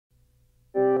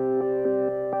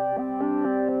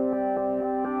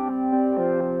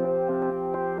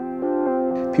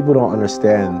people don't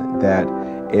understand that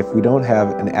if we don't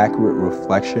have an accurate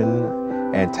reflection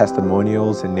and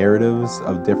testimonials and narratives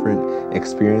of different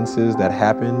experiences that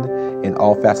happened in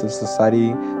all facets of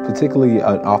society, particularly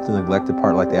an often neglected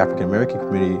part like the African American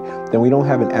community, then we don't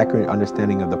have an accurate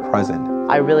understanding of the present.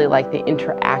 I really like the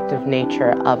interactive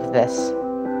nature of this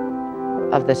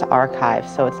archive.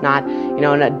 So it's not, in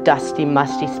a dusty,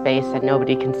 musty space that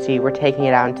nobody can see. We're taking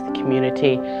it out into the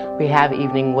community. We have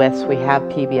evening withs, we have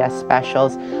PBS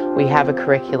specials, we have a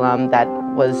curriculum that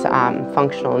was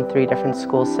functional in 3 different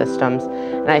school systems.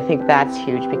 And I think that's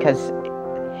huge because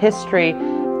history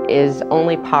is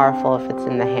only powerful if it's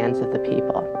in the hands of the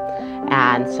people.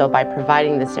 And so by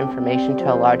providing this information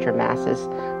to a larger masses,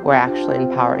 we're actually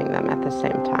empowering them at the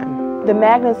same time. The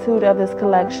magnitude of this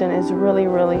collection is really,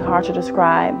 really hard to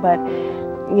describe, but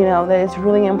that it's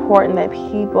really important that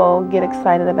people get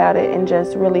excited about it and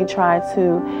just really try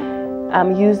to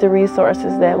use the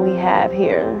resources that we have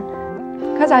here.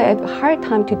 Because I have a hard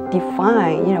time to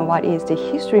define, what is the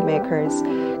history makers.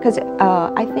 Because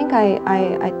I think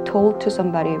I told to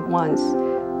somebody once,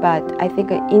 but I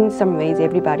think in some ways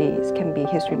everybody can be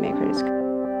history makers.